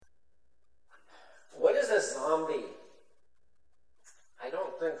zombie? I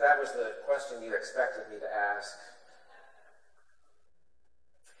don't think that was the question you expected me to ask.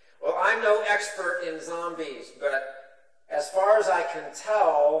 Well, I'm no expert in zombies, but as far as I can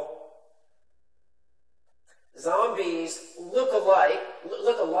tell, zombies look alive.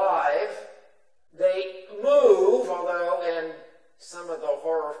 They move, although in some of the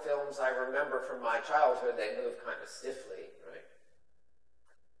horror films I remember from my childhood, they move kind of stiffly, right?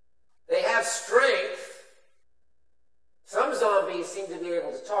 They have strength. Some zombies seem to be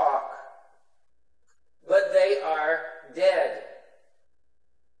able to talk, but they are dead.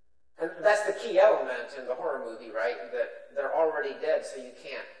 And that's the key element in the horror movie, right? That they're already dead, so you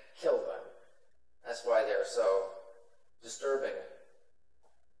can't kill them. That's why they're so disturbing.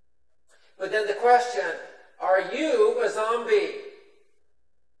 But then the question, are you a zombie?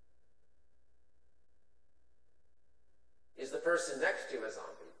 Is the person next to a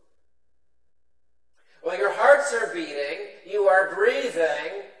zombie? Well, your hearts are beating, you are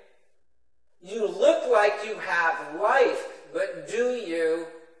breathing, you look like you have life, but do you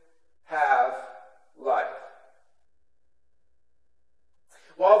have life?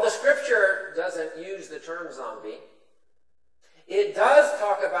 While the scripture doesn't use the term zombie, it does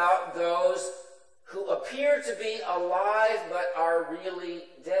talk about those who appear to be alive but are really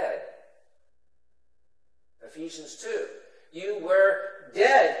dead. Ephesians 2. You were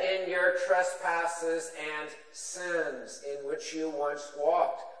dead in your trespasses and sins in which you once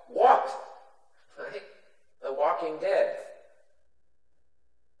walked. Walked, right? The walking dead.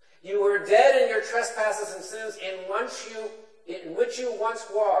 You were dead in your trespasses and sins in which you once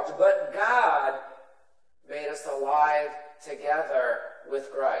walked, but God made us alive together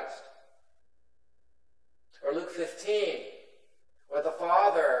with Christ. Or Luke 15, what the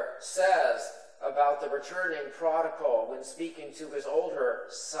Father says about the returning prodigal when speaking to his older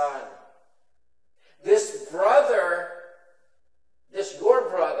son. This your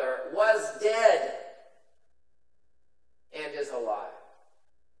brother, was dead and is alive.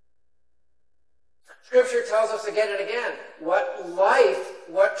 Scripture tells us again and again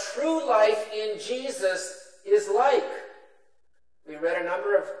what true life in Jesus is like. We read a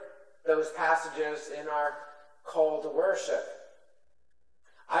number of those passages in our call to worship.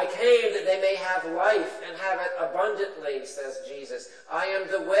 I came that they may have life and have it abundantly, says Jesus. I am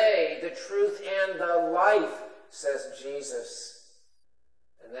the way, the truth, and the life, says Jesus.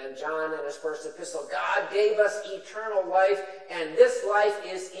 And then John in his first epistle, God gave us eternal life, and this life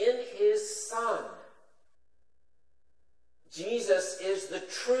is in his Son. Jesus is the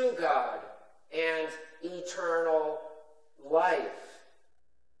true God and eternal life.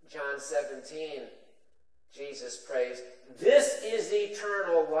 John 17, Jesus prays, this is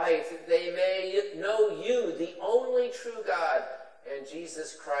eternal life, that they may know you, the only true God, and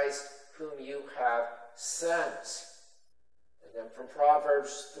Jesus Christ, whom you have sent. And then from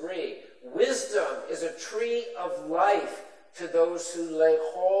Proverbs 3, wisdom is a tree of life to those who lay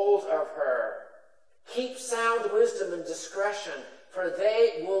hold of her. Keep sound wisdom and discretion, for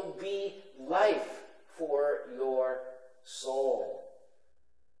they will be life for your soul.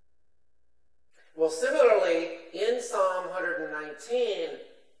 Well, similarly, in Psalm 119,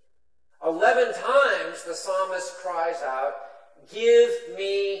 11 times the psalmist cries out, give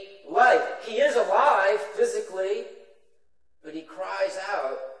me life. He is alive physically, but he cries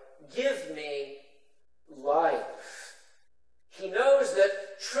out, give me life. He knows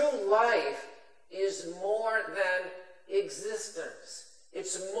that true life is more than existence.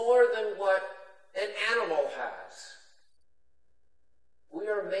 It's more than what an animal has. We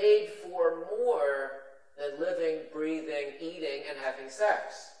are made for more than living, breathing, eating, and having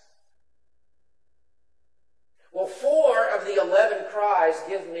sex. Well, 4 of the 11 cries,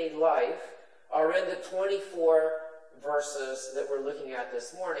 give me life, are in the 24 verses that we're looking at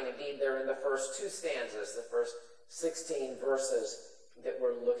this morning. Indeed, they're in the first 2 stanzas, the first 16 verses that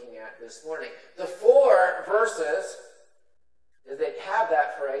we're looking at this morning. The 4 verses that have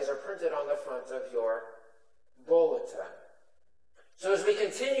that phrase are printed on the front of your bulletin. So as we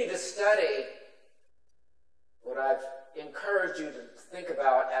continue to study what I've encouraged you to think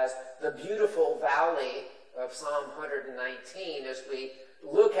about as the beautiful valley of Psalm 119, as we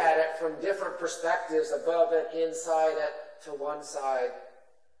look at it from different perspectives, above it, inside it, to one side,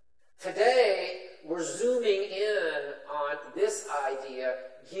 today we're zooming in on this idea,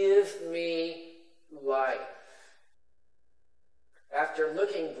 give me life. After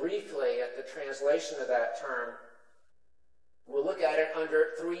looking briefly at the translation of that term, we'll look at it under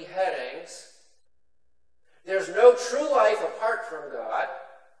 3 headings. There's no true life apart from God.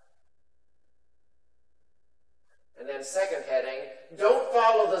 And then second heading, don't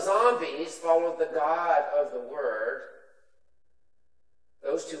follow the zombies, follow the God of the Word.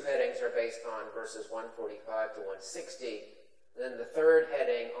 Those two headings are based on verses 145 to 160. Then the third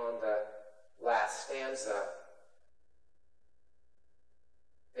heading on the last stanza,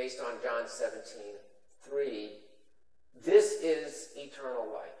 based on John 17:3, this is eternal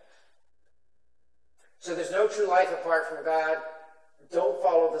life. So there's no true life apart from God. Don't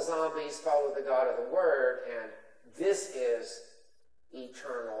follow the zombies, follow the God of the Word, and this is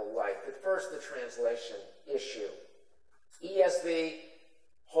eternal life. But first, the translation issue. ESV,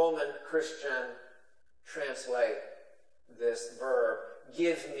 Holman Christian, translate this verb,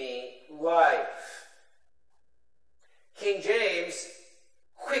 give me life. King James,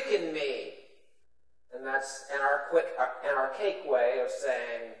 quicken me. And that's an archaic way of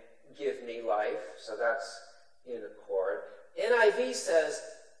saying, give me life. So that's in accord. NIV says,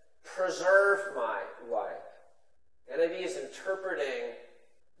 preserve my life. NIV is interpreting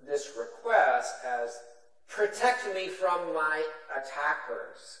this request as, protect me from my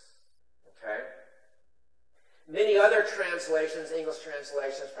attackers. Okay? Many other translations, English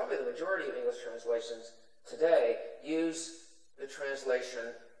translations, probably the majority of English translations today, use the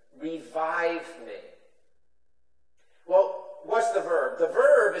translation, revive me. Well, what's the verb? The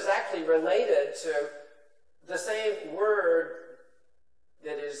verb is actually related to the same word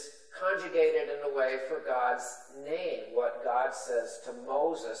that is conjugated in a way for God's name, what God says to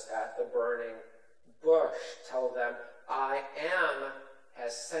Moses at the burning bush. Tell them, I am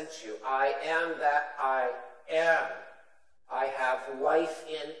has sent you. I am that I am. I have life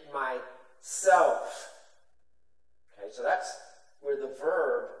in myself. Okay, so that's where the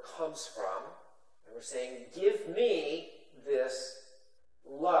verb comes from. And we're saying, give me this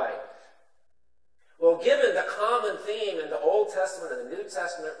life. Well, given the common theme in the Old Testament and the New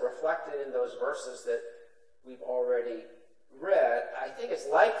Testament reflected in those verses that we've already read, I think it's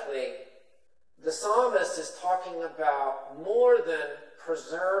likely the psalmist is talking about more than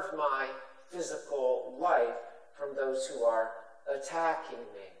preserve my physical life from those who are attacking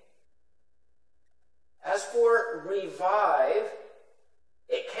me. As for revive,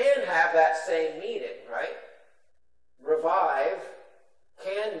 it can have that same meaning, right? Revive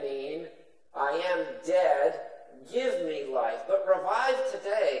can mean, I am dead, give me life. But revive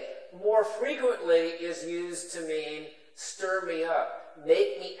today more frequently is used to mean stir me up,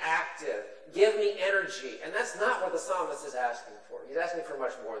 make me active, give me energy. And that's not what the psalmist is asking for. He's asking for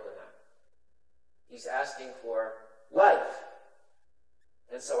much more than that. He's asking for life.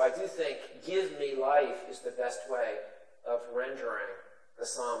 And so I do think give me life is the best way of rendering the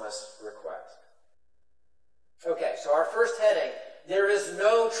psalmist's request. Okay, so our first heading, there is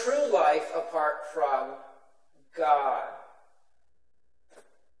no true life apart from God.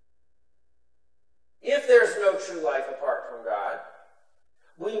 If there's no true life apart from God,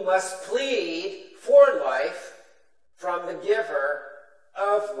 we must plead for life from the giver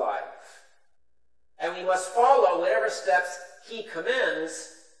of life. And we must follow whatever steps he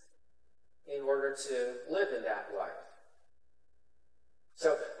commends in order to live in that life.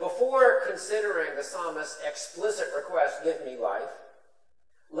 So before considering the psalmist's explicit request, give me life,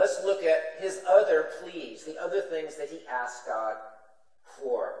 let's look at his other pleas, the other things that he asks God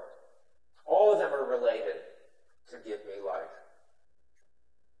for. All of them are related to give me life.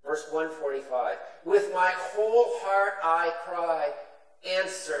 Verse 145, with my whole heart I cry,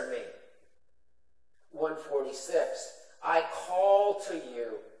 answer me. 146, I call to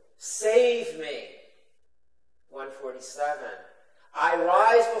you, save me. 147, I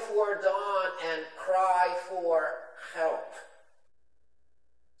rise before dawn and cry for help.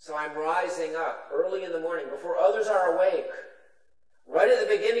 So I'm rising up early in the morning before others are awake, right at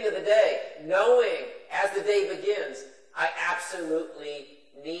the beginning of the day, knowing as the day begins, I absolutely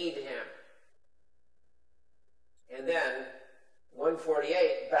need him. And then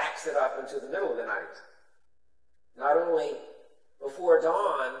 148 backs it up into the middle of the night. Not only before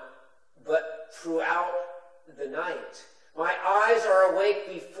dawn, but throughout the night. My eyes are awake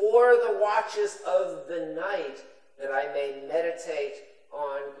before the watches of the night, that I may meditate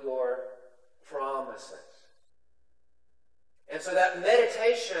on your promises. And so that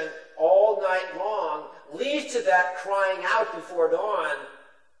meditation all night long leads to that crying out before dawn.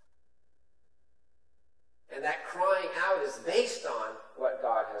 And that crying out is based on what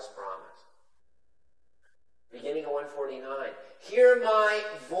God has promised. Beginning of 149, hear my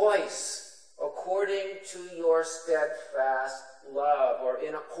voice according to your steadfast love, or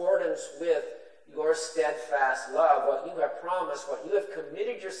in accordance with your steadfast love, what you have promised, what you have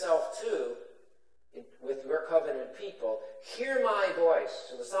committed yourself to, with your covenant people. Hear my voice.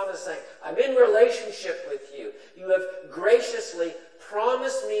 So the psalmist is saying, I'm in relationship with you. You have graciously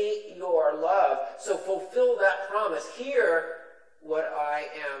promised me your love. So fulfill that promise. Hear what I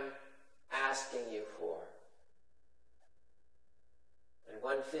am asking you for. And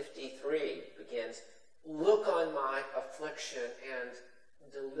 153 begins, look on my affliction and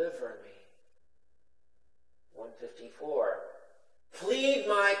deliver me. 154, plead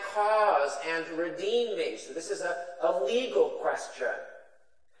my cause and redeem me. So this is a legal question.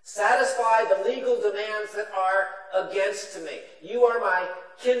 Satisfy the legal demands that are against me. You are my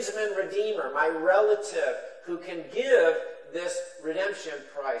kinsman redeemer, my relative who can give this redemption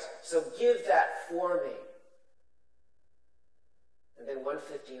price. So give that for me. And then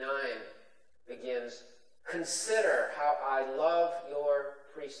 159 begins, consider how I love your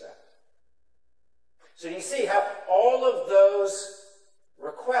precepts. So do you see how all of those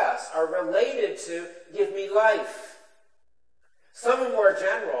requests are related to give me life? Some are more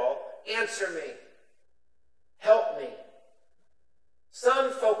general, answer me, help me.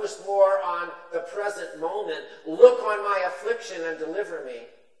 Some focus more on the present moment, look on my affliction and deliver me.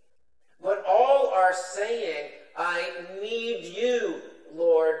 But all are saying, I need you,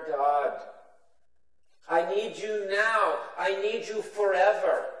 Lord God. I need you now. I need you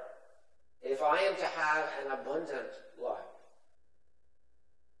forever if I am to have an abundant life.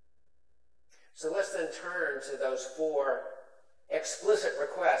 So let's then turn to those four explicit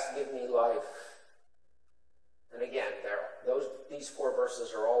requests, give me life. And again, these four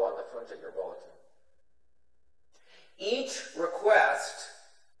verses are all on the front of your bulletin. Each request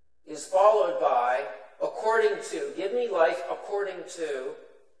is followed by, according to, give me life according to,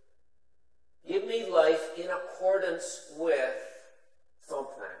 give me life in accordance with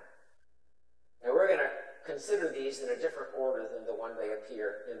something. Now we're going to consider these in a different order than the one they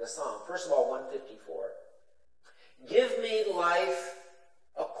appear in the psalm. First of all, 154. Give me life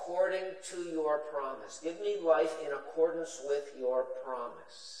according to your promise. Give me life in accordance with your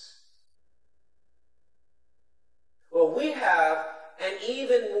promise. Well, we have an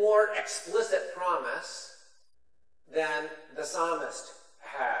even more explicit promise than the psalmist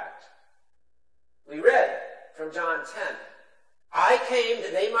had. We read from John 10, I came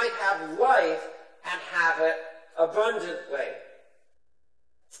that they might have life and have it abundantly.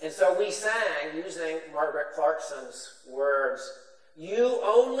 And so we sang, using Margaret Clarkson's words, you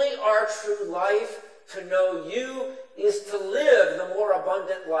only are true life. To know you is to live the more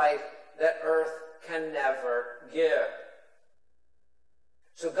abundant life that earth can never give.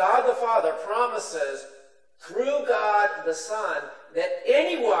 So God the Father promises through God the Son that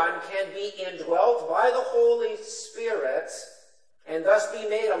anyone can be indwelt by the Holy Spirit and thus be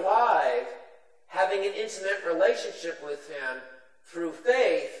made alive, having an intimate relationship with him through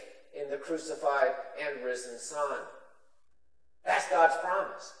faith in the crucified and risen Son. That's God's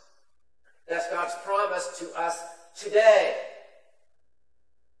promise. That's God's promise to us today.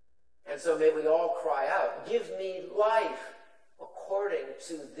 And so may we all cry out, give me life according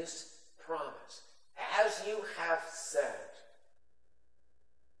to this promise. As you have said,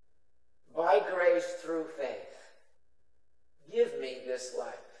 by grace through faith, give me this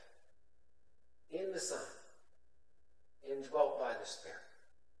life in the Son, indwelt by the Spirit.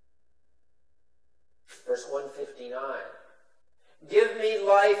 Verse 159. Give me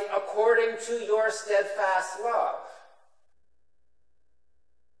life according to your steadfast love.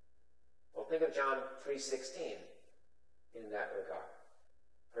 Well, think of John 3:16 in that regard.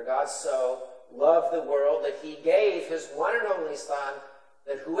 For God so loved the world that he gave his one and only Son,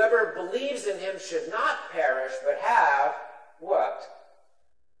 that whoever believes in him should not perish, but have what?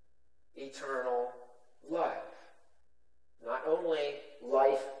 Eternal life. Not only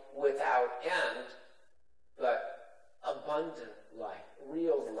life without end, but abundant life,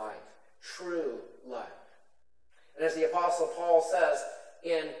 real life, true life. And as the Apostle Paul says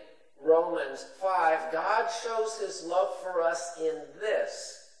in Romans 5, God shows his love for us in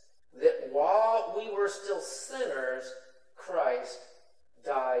this, that while we were still sinners, Christ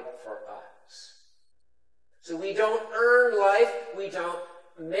died for us. So we don't earn life, we don't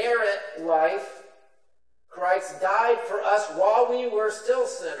merit life. Christ died for us while we were still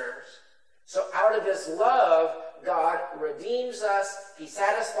sinners. So out of his love, God redeems us. He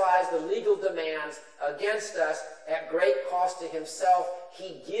satisfies the legal demands against us at great cost to himself.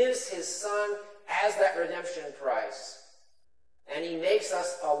 He gives his Son as that redemption price. And he makes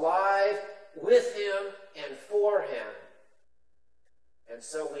us alive with him and for him. And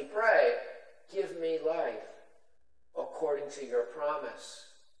so we pray, give me life according to your promise,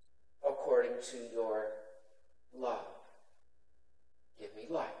 according to your love. Give me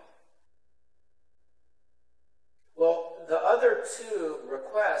life. Well, the other two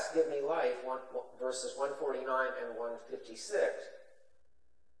requests, give me life, verses 149 and 156,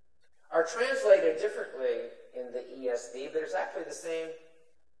 are translated differently in the ESV, but it's actually the same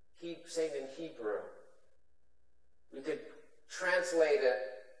in Hebrew. We could translate it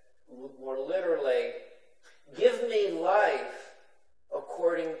more literally, give me life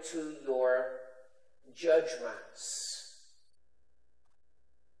according to your judgments.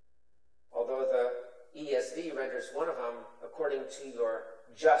 Although the ESV renders one of them according to your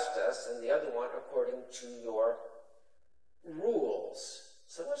justice and the other one according to your rules.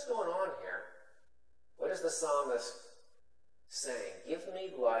 So what's going on here? What is the psalmist saying? Give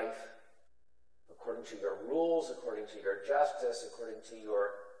me life according to your rules, according to your justice, according to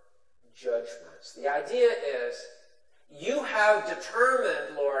your judgments. The idea is, you have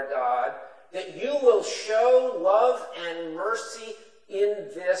determined, Lord God, that you will show love and mercy in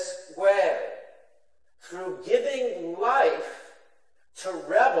this way, through giving life to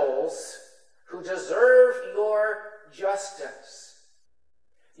rebels who deserve your justice.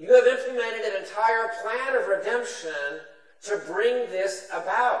 You have implemented an entire plan of redemption to bring this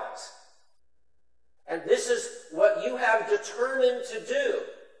about. And this is what you have determined to do.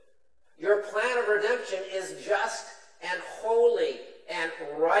 Your plan of redemption is just and holy and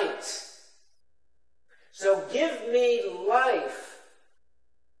right. So give me life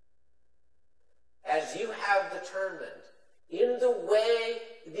as you have determined, in the way,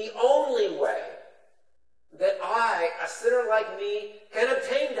 the only way, that I, a sinner like me, can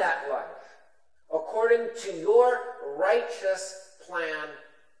obtain that life, according to your righteous plan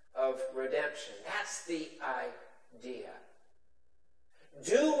of redemption. That's the idea.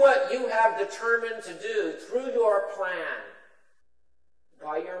 Do what you have determined to do through your plan,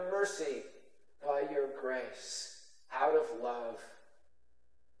 by your mercy, by your grace, out of love.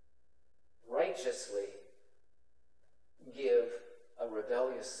 Righteously give a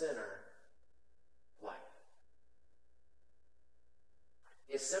rebellious sinner life.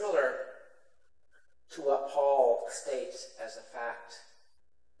 It's similar to what Paul states as a fact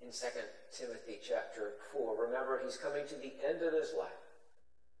in 2 Timothy chapter 4. Remember, he's coming to the end of his life.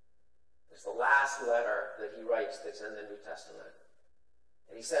 It's the last letter that he writes that's in the New Testament.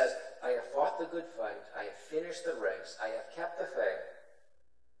 And he says, I have fought the good fight. I have finished the race. I have kept the faith.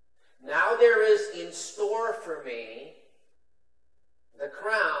 Now there is in store for me the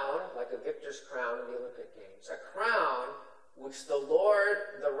crown, like a victor's crown in the Olympic Games, a crown which the Lord,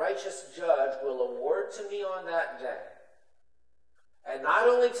 the righteous judge, will award to me on that day. And not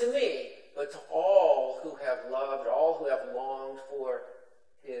only to me, but to all who have loved, all who have longed for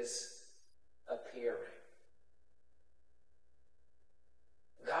his appearing.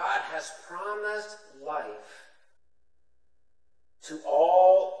 God has promised life to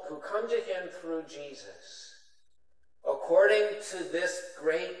all who come to him through Jesus, according to this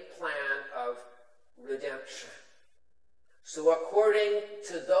great plan of redemption. So according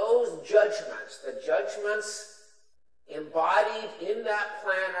to those judgments, the judgments embodied in that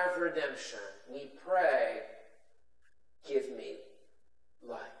plan of redemption, we pray, give me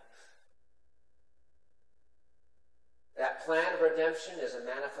life. That plan of redemption is a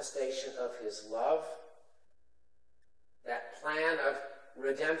manifestation of his love. That plan of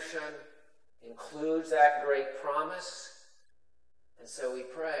redemption includes that great promise. And so we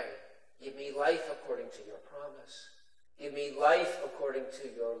pray, give me life according to your promise. Give me life according to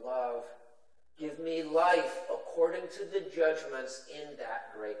your love. Give me life according to the judgments in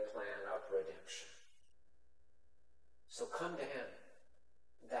that great plan of redemption. So come to him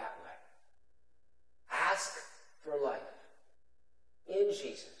that way. Ask for life in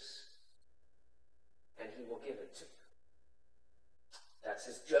Jesus, and he will give it to you. That's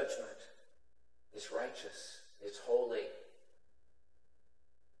his judgment. It's righteous. It's holy.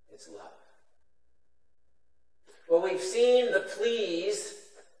 It's love. Well, we've seen the pleas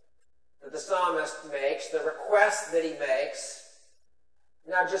that the psalmist makes, the requests that he makes.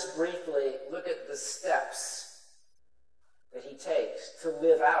 Now, just briefly, look at the steps that he takes to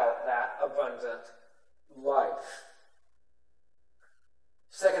live out that abundant life.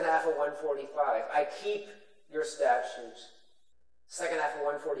 Second half of 145, I keep your statutes. Second half of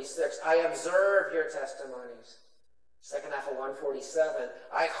 146, I observe your testimonies. Second half of 147,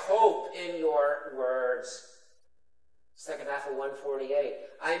 I hope in your words. Second half of 148,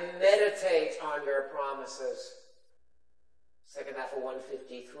 I meditate on your promises. Second half of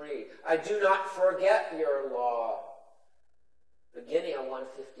 153, I do not forget your law. Beginning of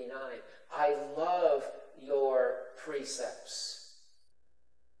 159, I love your precepts.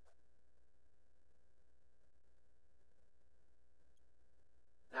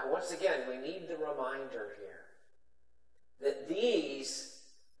 Now, once again, we need the reminder here that these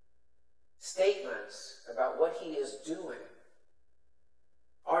statements about what he is doing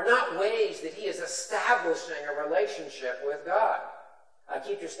are not ways that he is establishing a relationship with God. I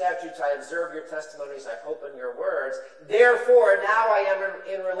keep your statutes, I observe your testimonies, I hope in your words. Therefore, now I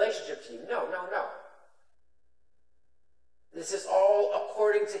am in relationship to you. No. This is all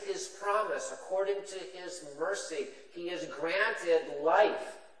according to his promise, according to his mercy. He has granted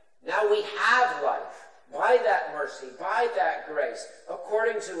life. Now we have life by that mercy, by that grace,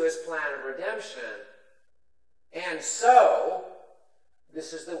 according to his plan of redemption. And so,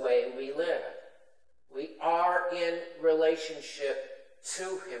 this is the way we live. We are in relationship to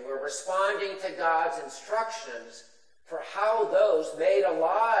him. We're responding to God's instructions for how those made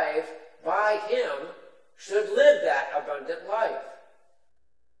alive by him should live that abundant life.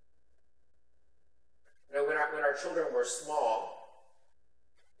 You know, when our children were small,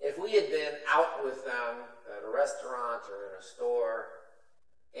 if we had been out with them at a restaurant or in a store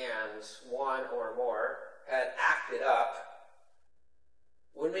and one or more had acted up,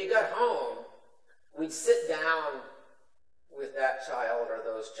 when we got home, we'd sit down with that child or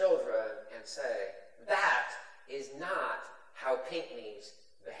those children and say, that is not how Pinckneys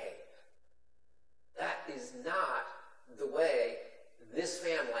behave. That is not the way this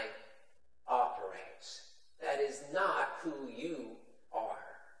family operates. That is not who you are.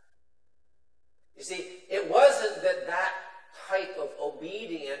 You see, it wasn't that type of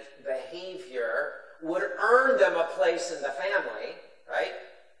obedient behavior would earn them a place in the family, right?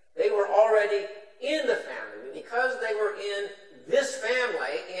 They were already in the family. Because they were in this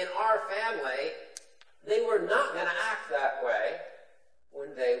family, in our family, they were not going to act that way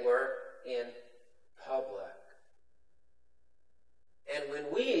when they were in public. And when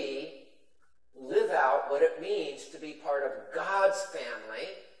we live out what it means to be part of God's family,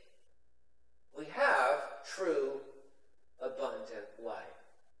 we have true, abundant life.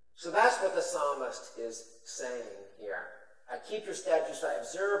 So that's what the psalmist is saying here. I keep your statutes, I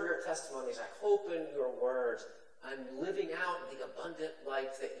observe your testimonies, I hope in your words. I'm living out the abundant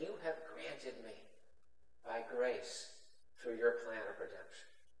life that you have granted me by grace through your plan of redemption.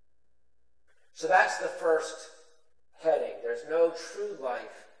 So that's the first heading. There's no true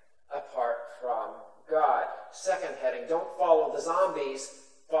life apart from God. Second heading, don't follow the zombies,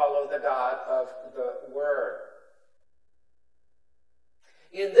 follow the God of the Word.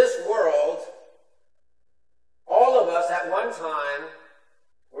 In this world, all of us at one time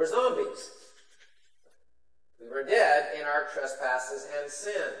were zombies. We were dead in our trespasses and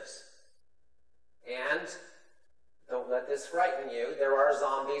sins. And don't let this frighten you, there are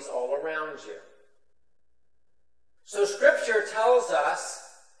zombies all around you. So Scripture tells us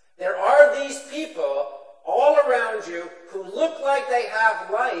there are these people all around you who look like they have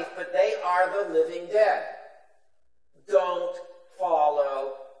life, but they are the living dead. Don't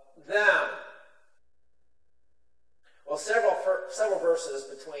follow them. Well, several verses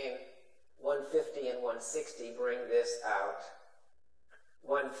between 150 and 160 bring this out.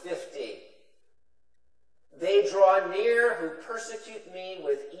 150. They draw near who persecute me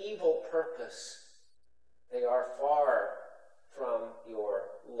with evil purpose. They are far from your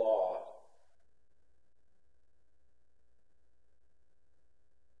law.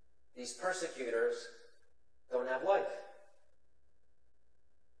 These persecutors don't have life.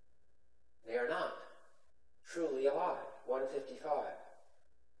 They are not truly alive. 155.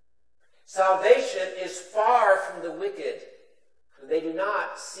 Salvation is far from the wicked. They do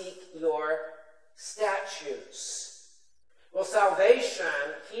not seek your statutes. Well, salvation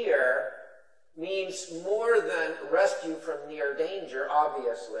here means more than rescue from near danger,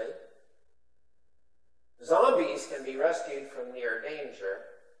 obviously. Zombies can be rescued from near danger.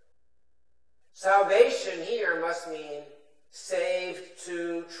 Salvation here must mean saved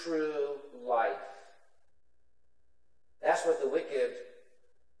to true life. That's what the wicked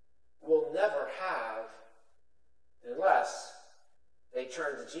will never have unless they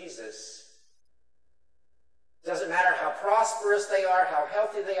turn to Jesus. Doesn't matter how prosperous they are, how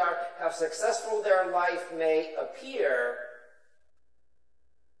healthy they are, how successful their life may appear,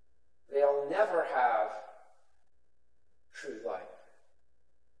 they'll never have true life.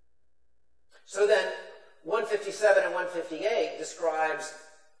 So then, 157 and 158 describes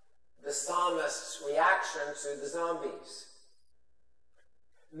the psalmist's reaction to the zombies.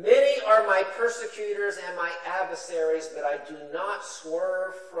 Many are my persecutors and my adversaries, but I do not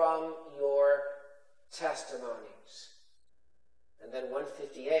swerve from your testimonies. And then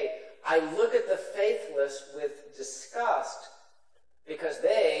 158, I look at the faithless with disgust because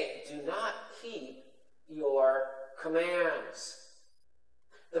they do not keep your commands.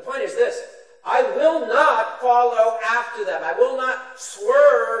 The point is this, I will not follow after them. I will not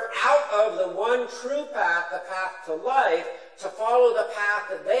swerve out of the one true path, the path to life, to follow the path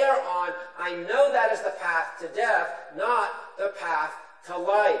that they are on. I know that is the path to death, not the path to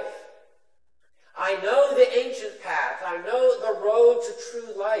life. I know the ancient path. I know the road to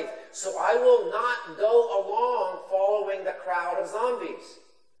true life. So I will not go along following the crowd of zombies.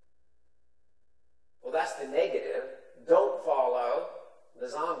 Well, that's the negative. Don't follow the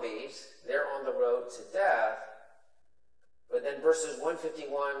zombies. They're on the road to death. But then verses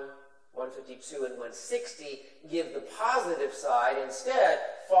 151, 152, and 160 give the positive side. Instead,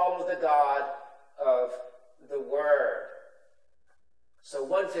 follow the God of the Word. So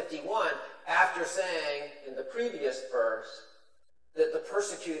 151, after saying in the previous verse that the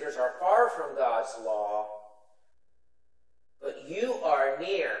persecutors are far from God's law, but you are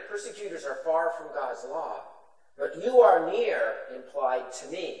near. Persecutors are far from God's law, but you are near, implied to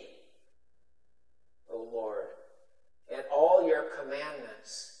me, O Lord, and all your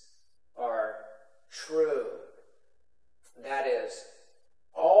commandments are true. That is,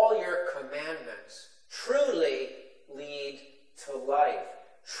 all your commandments truly lead to life,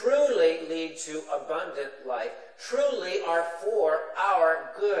 truly lead to abundant life, truly are for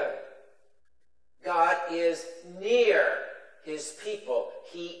our good. God is near his people.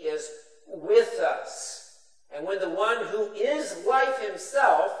 He is with us. And when the one who is life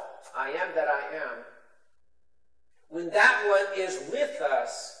himself, I am that I am, when that one is with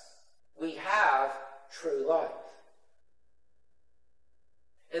us, we have true life.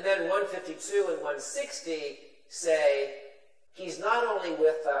 And then 152 and 160 say, he's not only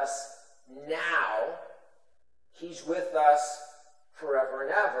with us now, he's with us forever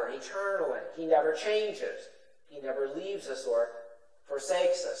and ever, eternally. He never changes. He never leaves us or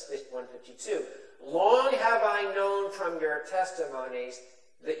forsakes us. 152. Long have I known from your testimonies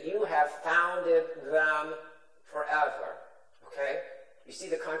that you have founded them forever. Okay? You see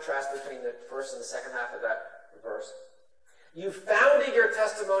the contrast between the first and the second half of that verse. You founded your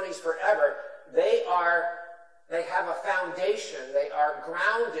testimonies forever. They have a foundation. They are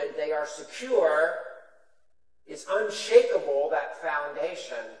grounded. They are secure. It's unshakable, that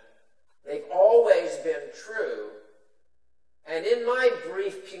foundation. They've always been true. And in my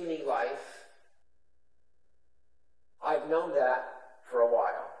brief, puny life, I've known that for a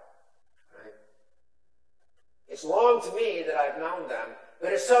while. Right? It's long to me that I've known them,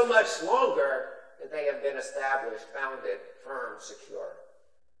 but it's so much longer that they have been established, founded, firm, secure.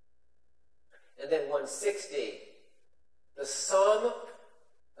 And then 160, the sum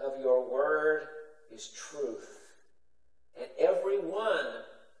of your word is truth, and every one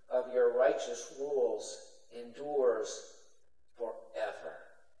of your righteous rules endures forever.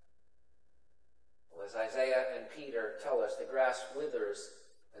 Well, as Isaiah and Peter tell us, the grass withers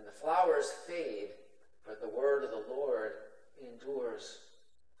and the flowers fade, but the word of the Lord endures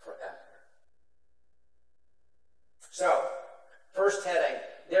forever. So, first heading,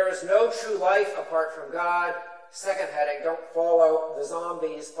 there is no true life apart from God. Second heading, don't follow the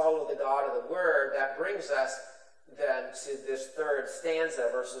zombies, follow the God of the Word. That brings us then to this third stanza,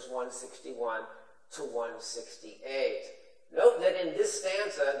 verses 161 to 168. Note that in this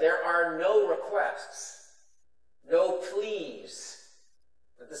stanza, there are no requests, no pleas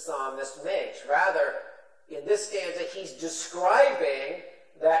that the psalmist makes. Rather, in this stanza, he's describing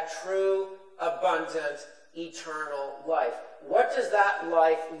that true, abundant, eternal life. What does that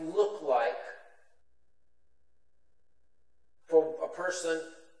life look like for a person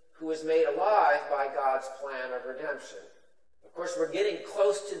who is made alive by God's plan of redemption? Of course, we're getting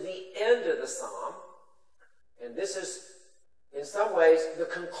close to the end of the psalm, and this is, in some ways, the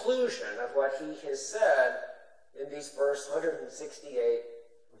conclusion of what he has said in these first 168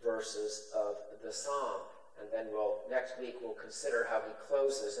 verses of the psalm. And then next week we'll consider how he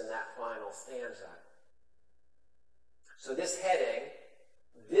closes in that final stanza. So this heading,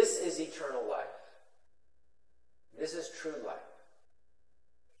 this is eternal life. This is true life.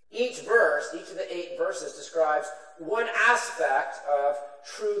 Each verse, each of the 8 verses, describes one aspect of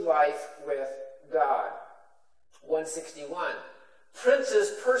true life with God. 161,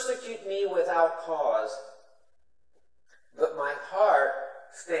 princes persecute me without cause, but my heart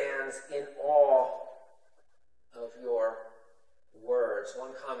stands in awe of your words.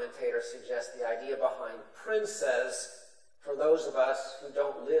 One commentator suggests the idea behind princes, for those of us who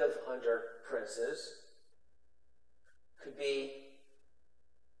don't live under princes, could be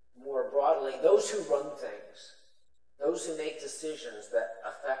more broadly those who run things, those who make decisions that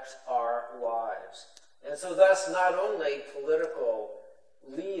affect our lives. And so thus not only political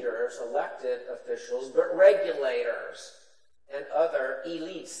leaders, elected officials, but regulators and other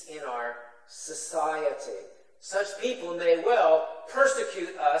elites in our society. Such people may well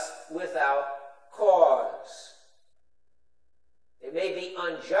persecute us without cause. It may be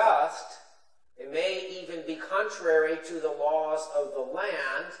unjust. It may even be contrary to the laws of the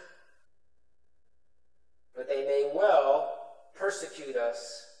land, but they may well persecute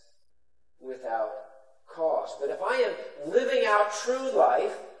us without cause. But if I am living out true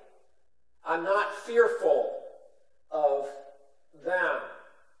life, I'm not fearful of them.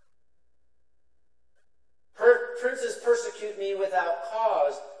 Princes persecute me without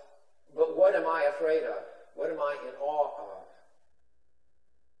cause, but what am I afraid of? What am I in awe of?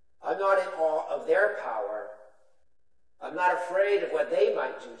 I'm not in awe of their power. I'm not afraid of what they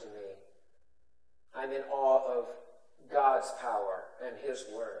might do to me. I'm in awe of God's power and his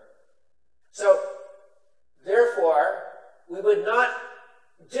word. So, therefore, we would not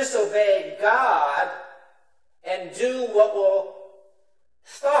disobey God and do what will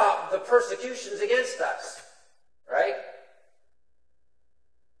stop the persecutions against us. Right?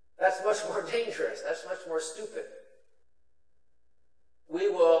 That's much more dangerous. That's much more stupid. We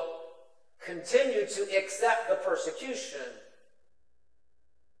will continue to accept the persecution,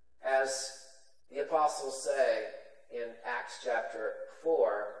 as the apostles say in Acts chapter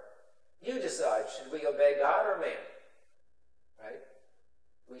 4. You decide, should we obey God or man? Right?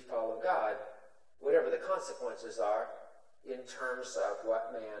 We follow God, whatever the consequences are in terms of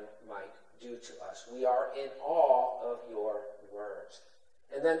what man might do to us. We are in awe of your words.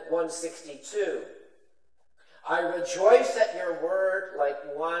 And then 162. I rejoice at your word like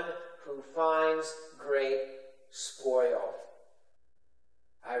one who finds great spoil.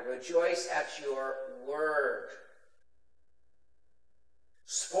 I rejoice at your word.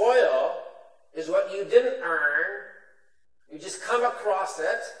 Spoil is what you didn't earn. You just come across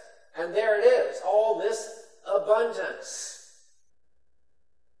it, and there it is, all this abundance.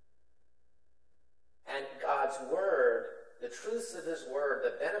 And God's word, the truths of his word,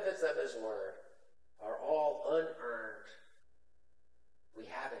 the benefits of his word, are all unearned. We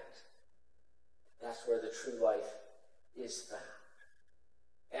have it. That's where the true life is found.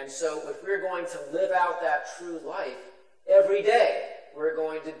 And so if we're going to live out that true life every day, we're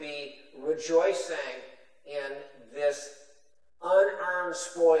going to be rejoicing in this unearned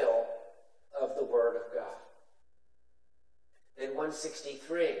spoil of the word of God. In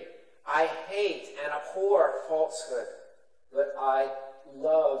 163, I hate and abhor falsehood, but I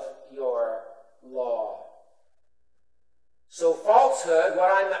love your law. So falsehood,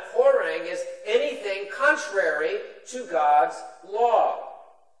 what I'm abhorring, is anything contrary to God's law.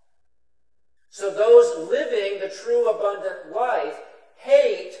 So those living the true abundant life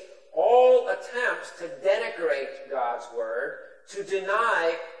hate all attempts to denigrate God's word, to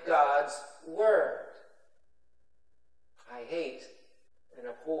deny God's word. I hate and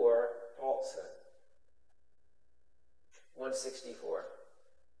abhor falsehood. 164.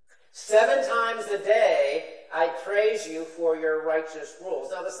 7 times a day I praise you for your righteous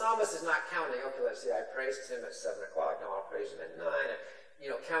rules. Now the psalmist is not counting. Okay, let's see. I praised him at 7 o'clock. Now I'll praise him at 9. And,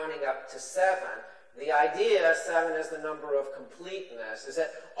 counting up to 7. The idea, 7 is the number of completeness, is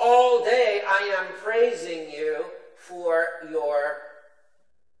that all day I am praising you for your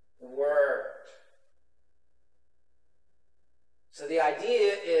word. So the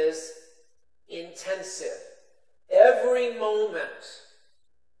idea is intensive. Every moment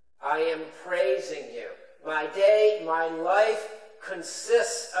I am praising you. My day, my life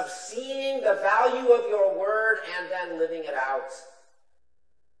consists of seeing the value of your word and then living it out.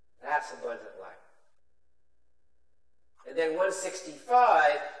 That's abundant life. And then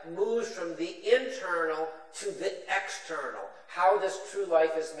 165 moves from the internal to the external. How this true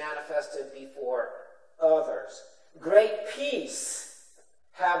life is manifested before others. Great peace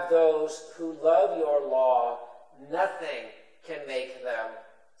have those who love your law. Nothing can make them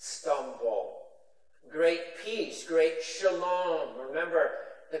stumble. Great peace, great shalom. Remember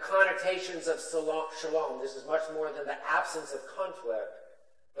the connotations of shalom. This is much more than the absence of conflict,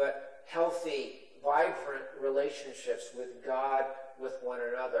 but healthy, vibrant relationships with God, with one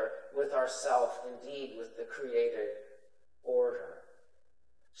another, with ourselves, indeed with the created order.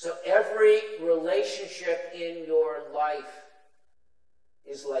 So every relationship in your life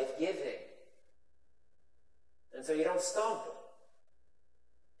is life-giving. And so you don't stumble.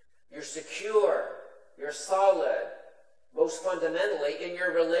 You're secure. You're solid. Most fundamentally in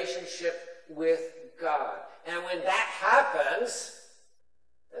your relationship with God. And when that happens,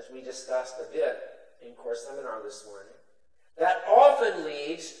 as we discussed a bit in Core Seminar this morning, that often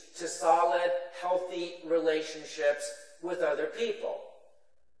leads to solid, healthy relationships with other people.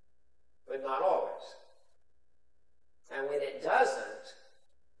 But not always. And when it doesn't,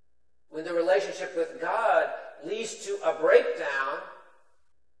 when the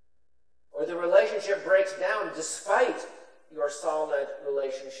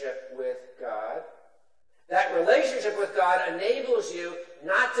relationship with God. That relationship with God enables you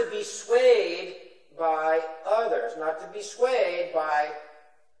not to be swayed by others, not to be swayed by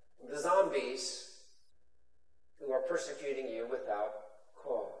the zombies who are persecuting you without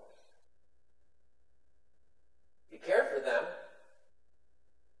cause. You care for them.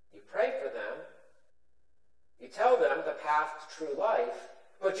 You pray for them. You tell them the path to true life,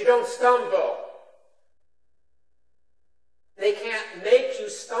 but you don't stumble. They can't make you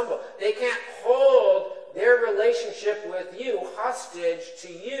stumble. They can't hold their relationship with you hostage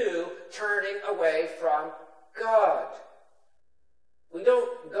to you turning away from God. We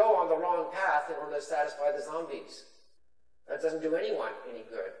don't go on the wrong path in order to satisfy the zombies. That doesn't do anyone any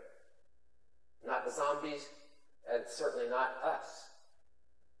good. Not the zombies, and certainly not us.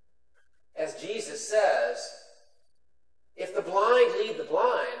 As Jesus says, if the blind lead the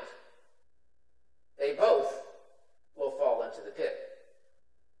blind, they both will fall into the pit.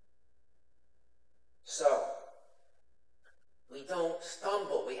 So, we don't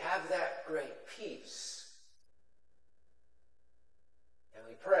stumble. We have that great peace. And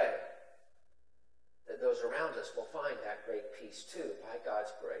we pray that those around us will find that great peace too by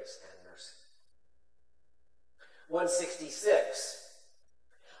God's grace and mercy. 166.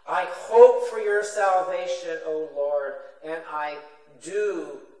 I hope for your salvation, O Lord, and I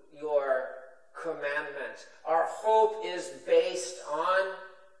do your commandments. Our hope is based on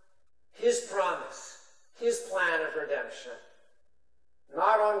his promise, his plan of redemption.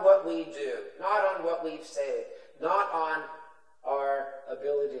 Not on what we do, not on what we've saved, not on our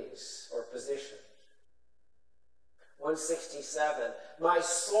abilities or positions. 167. My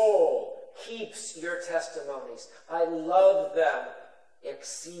soul keeps your testimonies. I love them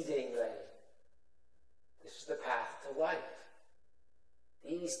exceedingly. This is the path to life.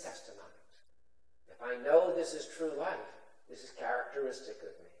 These testimonies. If I know this is true life, this is characteristic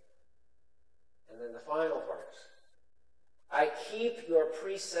of me. And then the final verse. I keep your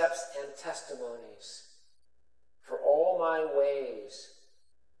precepts and testimonies, for all my ways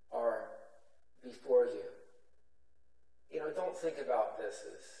are before you. Don't think about this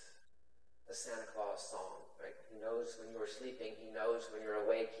as the Santa Claus song, right? He knows when you are sleeping. He knows when you're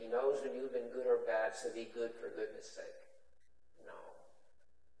awake. He knows when you've been good or bad, so be good for goodness sake. No.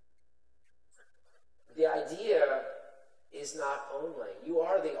 The idea is not only, you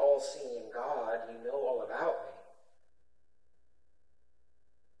are the all-seeing God, you know all about me.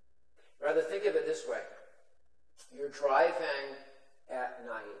 Rather, think of it this way. You're driving at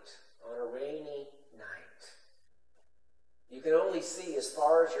night on a rainy night. You can only see as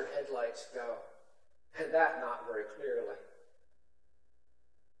far as your headlights go, and that not very clearly.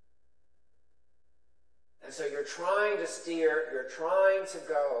 And so you're trying to steer, you're trying to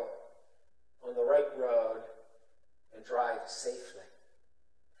go on the right road and drive safely.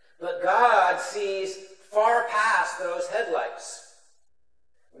 But God sees far past those headlights.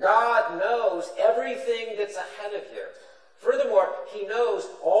 God knows everything that's ahead of you. Furthermore, he knows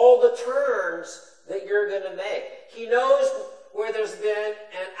all the turns that you're going to make. He knows where there's been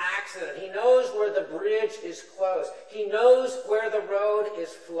an accident. He knows where the bridge is closed. He knows where the road is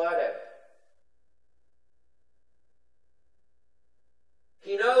flooded.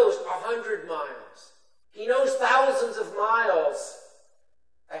 He knows 100 miles. He knows thousands of miles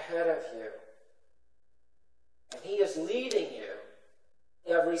ahead of you. And he is leading you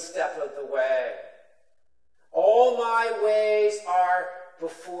every step of the way. All my ways are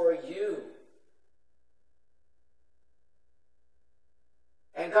before you.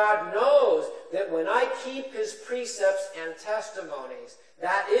 And God knows that when I keep his precepts and testimonies,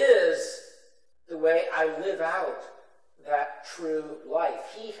 that is the way I live out that true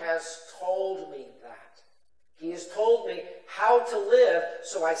life. He has told me that. He has told me how to live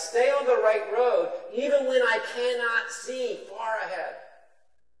so I stay on the right road even when I cannot see far ahead.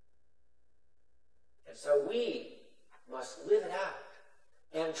 And so we must live it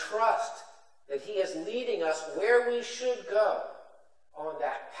out and trust that he is leading us where we should go on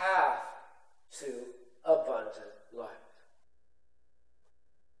that path to abundant life.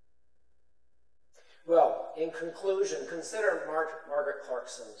 Well, in conclusion, consider Margaret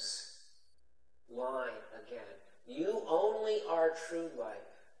Clarkson's line again. You only are true life.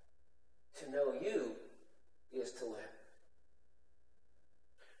 To know you is to live.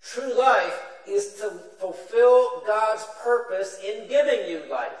 True life is to fulfill God's purpose in giving you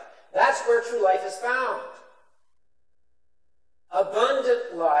life. That's where true life is found.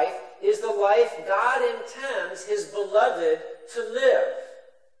 Abundant life is the life God intends his beloved to live.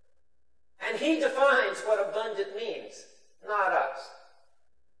 And he defines what abundant means, not us.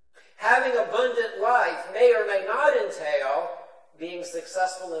 Having abundant life may or may not entail being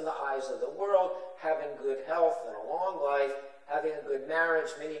successful successful in the eyes of the world, having good health and a long life, having a good marriage,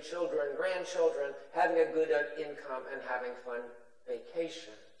 many children, grandchildren, having a good income, and having fun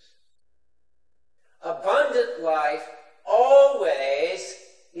vacations. Abundant life always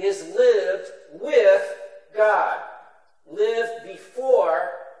is lived with God, lived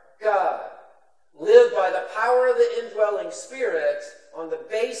before God, lived by the power of the indwelling Spirit on the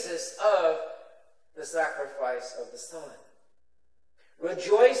basis of the sacrifice of the Son.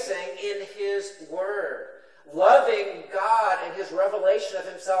 Rejoicing in His Word, loving God and His revelation of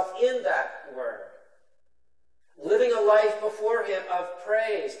Himself in that Word, living a life before Him of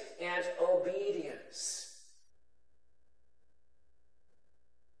praise and obedience.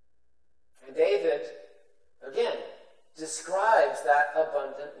 And David, again, describes that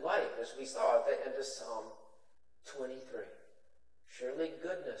abundant life, as we saw at the end of Psalm 23. Surely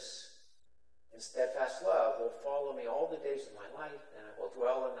goodness and steadfast love will follow me all the days of my life, and I will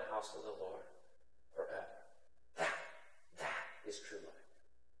dwell in the house of the Lord forever. That is true life.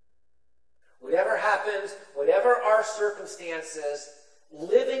 Whatever happens, whatever our circumstances,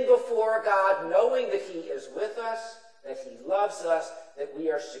 living before God, knowing that He is with us, that He loves us, that we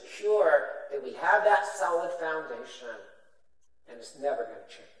are secure, that we have that solid foundation, and it's never going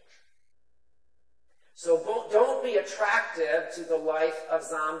to change. So don't be attracted to the life of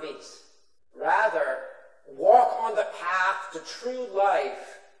zombies. Rather, walk on the path to true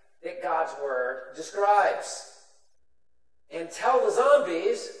life that God's Word describes. And tell the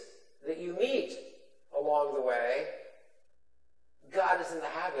zombies that you meet along the way, God is in the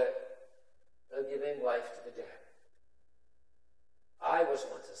habit of giving life to the dead. I was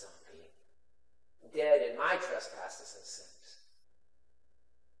once a zombie, dead in my trespasses and sins.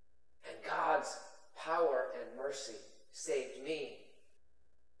 And God's power and mercy saved me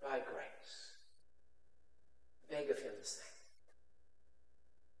by grace. Beg of Him the same.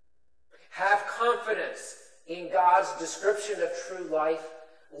 Have confidence in God's description of true life.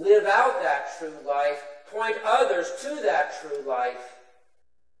 Live out that true life. Point others to that true life.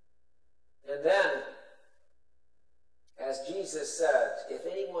 And then, as Jesus said, if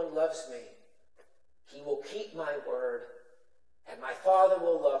anyone loves me, he will keep my word, and my Father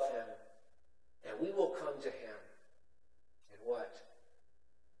will love him, and we will come to him. And what?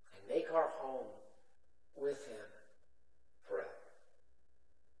 And make our home with him forever.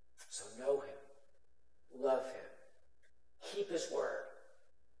 So know him, love him, keep his word.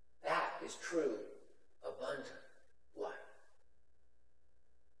 That is true